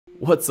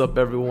What's up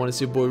everyone, it's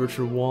your boy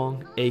Richard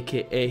Wong,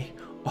 aka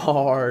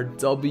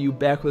RW,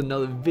 back with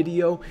another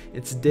video.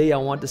 And today I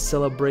want to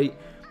celebrate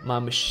my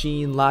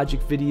Maschine Logic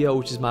video,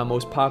 which is my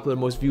most popular,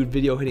 most viewed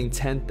video, hitting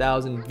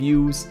 10,000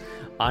 views.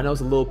 I know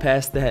it's a little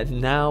past that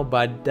now, but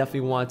I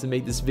definitely wanted to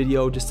make this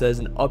video just as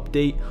an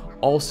update.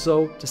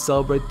 Also, to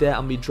celebrate that,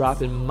 I'm gonna be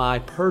dropping my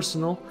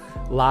personal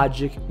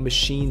Logic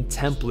Maschine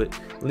template.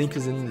 Link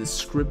is in the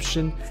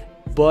description.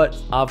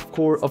 But of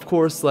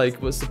course,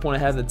 like, what's the point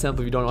of having the template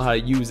if you don't know how to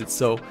use it?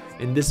 So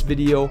in this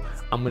video,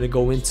 I'm gonna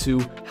go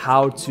into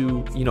how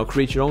to,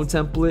 create your own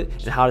template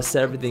and how to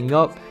set everything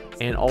up,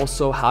 and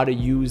also how to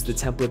use the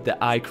template that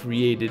I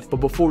created.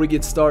 But before we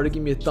get started,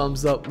 give me a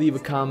thumbs up, leave a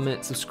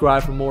comment,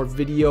 subscribe for more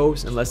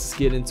videos, and let's just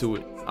get into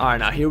it. All right,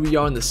 now here we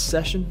are in the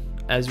session.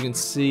 As you can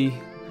see,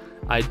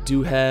 I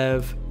do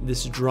have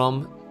this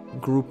drum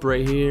group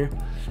right here,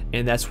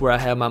 and that's where I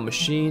have my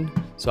Maschine.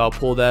 So I'll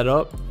pull that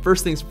up.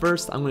 First things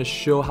first, I'm going to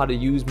show how to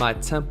use my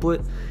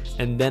template,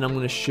 and then I'm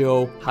going to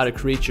show how to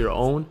create your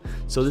own.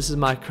 So this is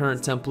my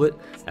current template.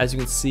 As you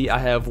can see, I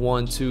have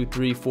 1, 2,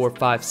 3, 4,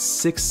 5,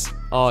 6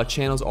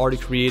 channels already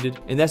created,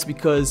 and that's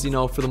because,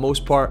 for the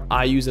most part,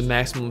 I use a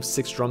maximum of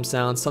 6 drum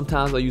sounds.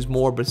 Sometimes I use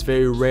more, but it's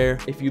very rare.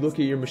 If you look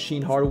at your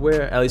Maschine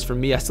hardware, at least for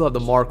me, I still have the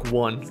Mark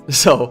 1.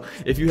 So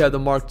if you have the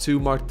Mark 2,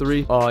 Mark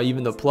 3,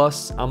 even the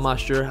Plus, I'm not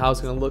sure how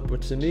it's gonna look,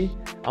 but to me,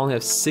 I only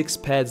have 6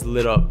 pads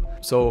lit up.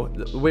 So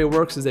the way it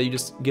works is that you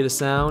just get a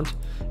sound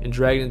and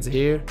drag it into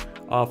here.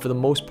 For the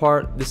most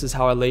part, this is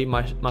how I lay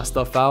my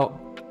stuff out.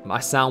 My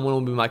sound one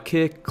will be my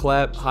kick,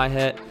 clap,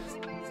 hi-hat.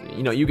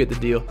 You get the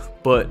deal.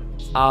 But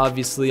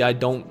obviously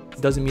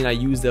doesn't mean I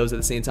use those at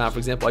the same time. For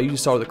example, I usually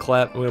start with a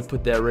clap. I'm gonna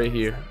put that right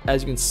here.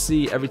 As you can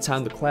see, every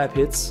time the clap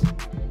hits,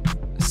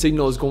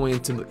 signal is going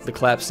into the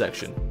clap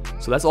section.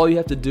 So that's all you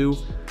have to do.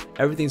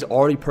 Everything's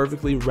already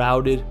perfectly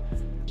routed,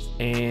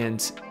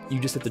 and you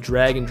just have to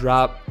drag and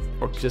drop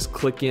or just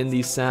click in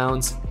these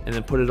sounds and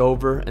then put it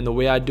over. And the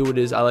way I do it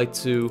is I like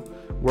to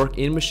work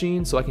in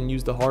Maschine so I can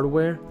use the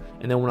hardware,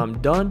 and then when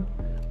I'm done,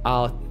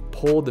 I'll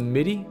pull the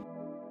MIDI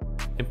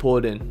and pull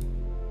it in,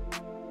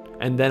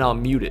 and then I'll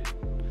mute it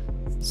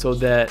so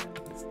that,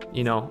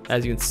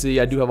 as you can see,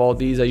 I do have all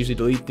these. I usually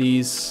delete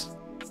these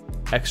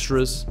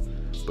extras,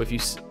 but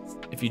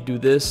if you do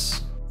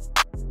this,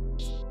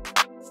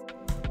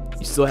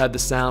 you still have the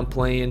sound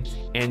playing,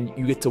 and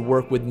you get to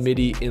work with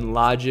MIDI in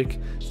Logic.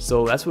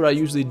 So that's what I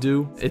usually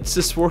do. It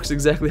just works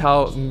exactly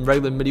how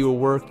regular MIDI will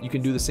work. You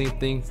can do the same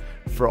thing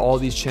for all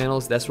these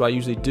channels. That's what I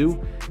usually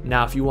do.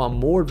 Now, if you want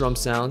more drum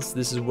sounds,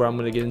 this is where I'm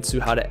gonna get into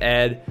how to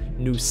add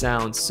new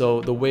sounds. So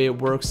the way it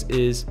works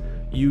is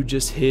you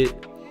just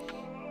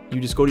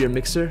go to your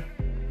mixer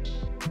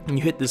and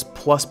you hit this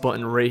plus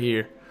button right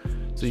here.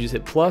 So you just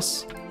hit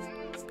plus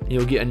and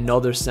you'll get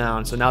another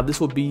sound. So now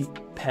this will be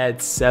pad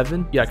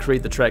 7. You gotta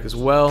create the track as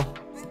well,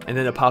 and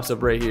then it pops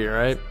up right here,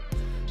 right?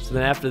 So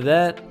then after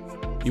that,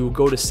 you will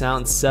go to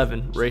sound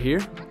 7 right here.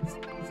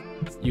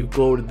 You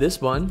go to this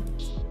button,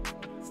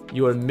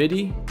 your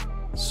MIDI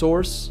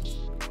source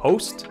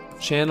host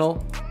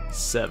channel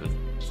 7.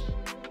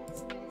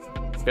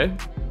 Okay,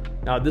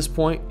 now at this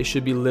point it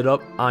should be lit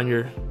up on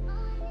your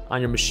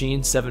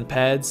Maschine, 7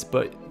 pads,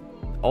 but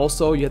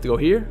also you have to go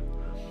here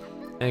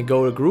and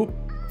go to group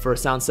for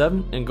sound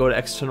 7 and go to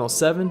external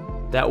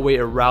 7. That way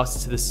it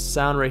routes to this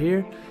sound right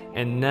here.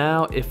 And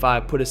now if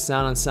I put a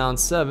sound on sound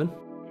 7,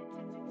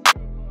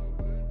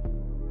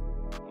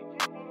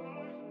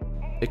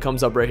 it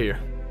comes up right here.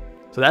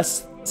 So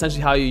that's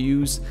essentially how you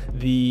use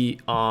the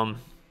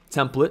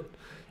template,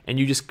 and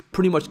you just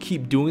pretty much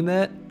keep doing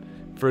that.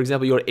 For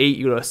example, you go to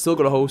 8, still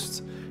go to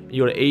host,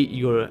 you go to 8,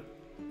 you go to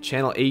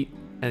channel 8,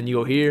 and you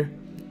go here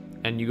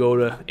and you go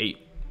to 8,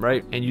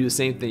 right? And you do the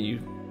same thing. You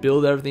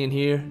build everything in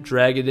here,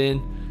 drag it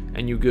in,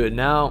 and you're good.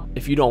 Now,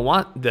 if you don't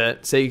want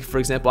that, say for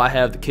example I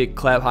have the kick,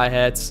 clap,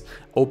 hi-hats,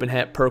 open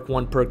hat, perk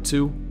 1, perk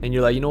 2, and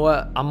you're like, you know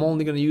what, I'm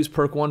only gonna use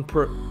perk 1,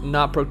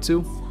 not perk 2.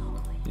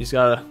 You just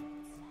gotta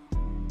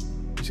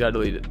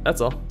delete it.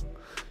 That's all.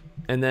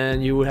 And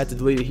then you would have to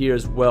delete it here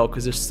as well,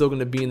 because they're still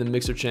gonna be in the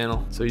mixer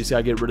channel. So you just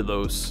gotta get rid of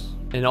those.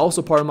 And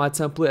also part of my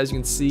template, as you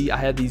can see, I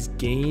have these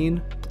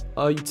gain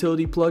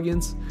utility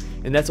plugins,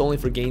 and that's only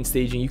for gain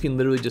staging. You can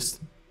literally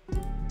just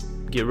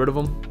get rid of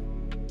them,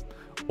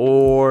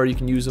 or you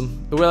can use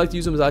them. The way I like to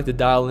use them is I like to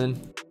dial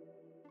in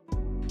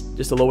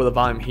just to lower the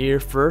volume here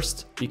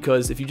first,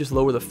 because if you just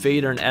lower the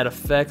fader and add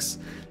effects,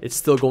 it's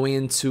still going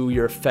into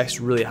your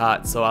effects really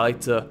hot. So I like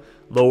to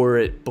lower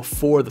it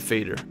before the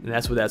fader, and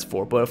that's what that's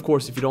for. But of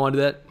course, if you don't want to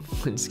do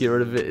that, just get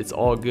rid of it. It's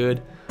all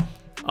good.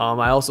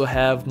 I also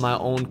have my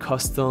own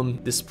custom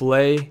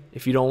display.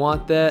 If you don't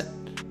want that,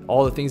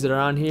 all the things that are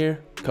on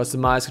here,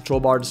 customize control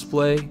bar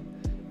display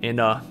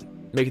and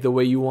make it the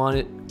way you want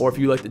it. Or if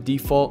you like the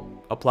default,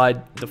 apply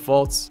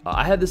defaults.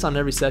 I have this on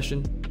every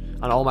session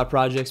on all my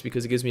projects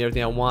because it gives me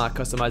everything I want. I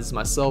customize this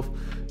myself.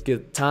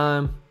 Get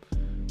time,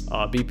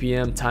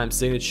 BPM, time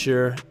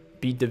signature,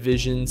 beat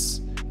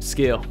divisions,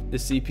 scale. The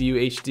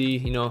CPU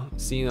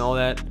HD, seeing all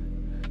that.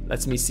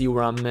 lets me see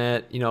where I'm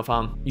at, you know, if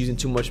I'm using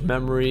too much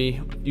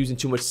memory, using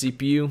too much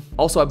CPU.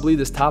 Also, I believe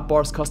this top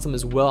bar is custom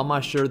as well. I'm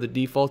not sure the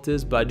default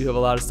is, but I do have a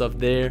lot of stuff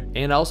there.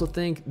 And I also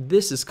think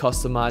this is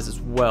customized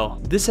as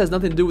well. This has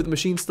nothing to do with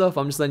Maschine stuff.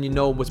 I'm just letting you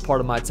know what's part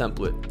of my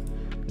template.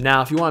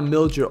 Now, if you want to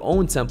build your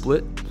own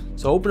template,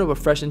 so open up a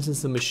fresh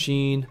instance of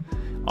Maschine.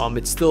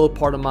 It's still a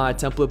part of my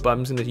template, but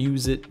I'm just going to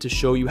use it to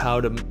show you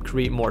how to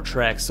create more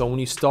tracks. So when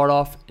you start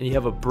off and you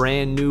have a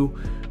brand new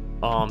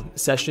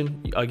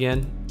session,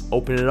 again,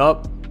 open it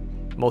up,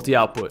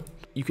 multi-output.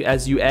 You can,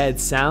 as you add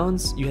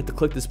sounds, you have to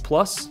click this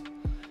plus,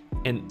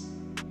 and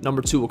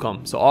number 2 will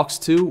come. So aux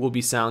 2 will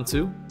be sound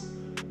 2,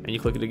 and you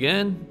click it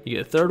again, you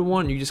get a third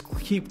one. You just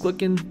keep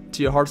clicking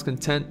to your heart's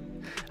content,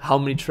 how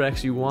many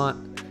tracks you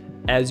want.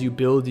 As you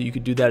build, you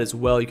could do that as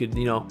well. You could,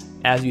 you know,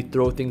 as you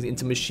throw things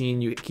into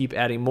Maschine, you keep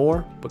adding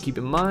more, but keep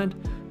in mind,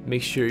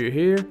 make sure you're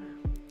here.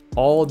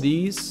 All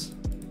these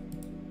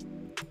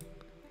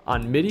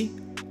on MIDI,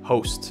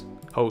 host,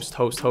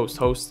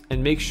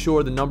 and make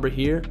sure the number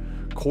here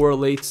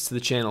correlates to the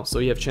channel. So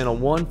you have channel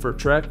 1 for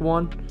track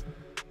 1,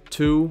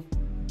 2,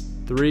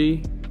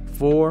 3,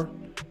 4,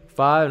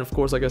 5, and of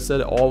course, like I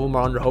said, all of them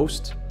are under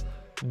host.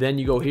 Then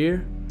you go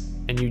here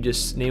and you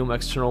just name them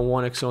external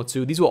 1, external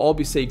 2. These will all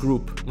be say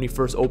group when you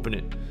first open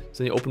it.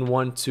 So you open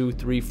 1, 2,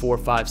 3, 4,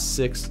 5,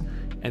 6,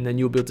 and then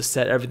you'll be able to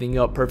set everything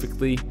up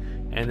perfectly.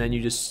 And then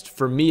you just,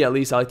 for me at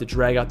least, I like to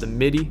drag out the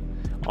MIDI.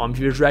 If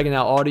you're dragging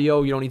out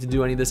audio, you don't need to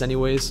do any of this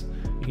anyways.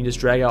 You can just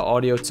drag out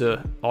audio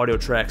to audio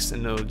tracks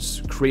and it'll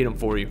just create them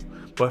for you.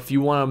 But if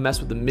you want to mess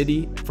with the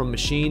MIDI from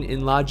Maschine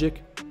in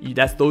Logic,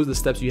 those are the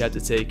steps you have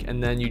to take.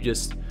 And then you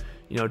just,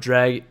 you know,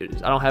 drag.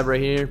 I don't have it right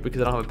here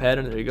because I don't have a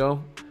pattern. There you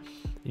go.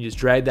 You just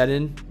drag that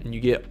in and you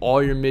get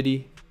all your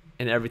MIDI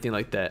and everything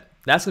like that.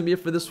 That's gonna be it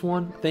for this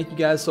one. Thank you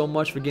guys so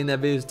much for getting that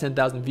video to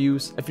 10,000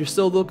 views. If you're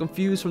still a little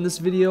confused from this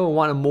video and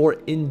want a more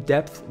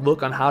in-depth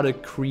look on how to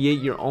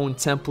create your own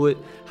template,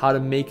 how to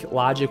make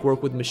Logic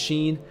work with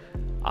Maschine,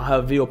 I'll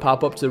have a video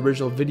pop up to the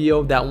original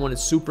video. That one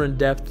is super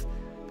in-depth.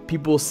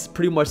 People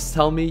pretty much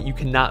tell me you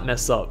cannot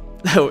mess up.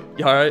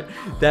 Alright,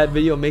 that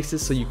video makes it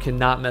so you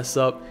cannot mess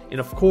up. And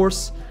of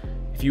course,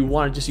 if you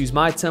want to just use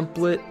my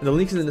template, the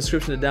link is in the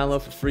description to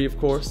download for free, of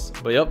course.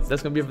 But yep,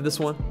 that's gonna be it for this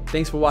one.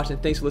 Thanks for watching,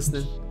 thanks for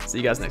listening. See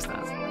you guys next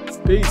time.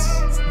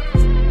 Peace.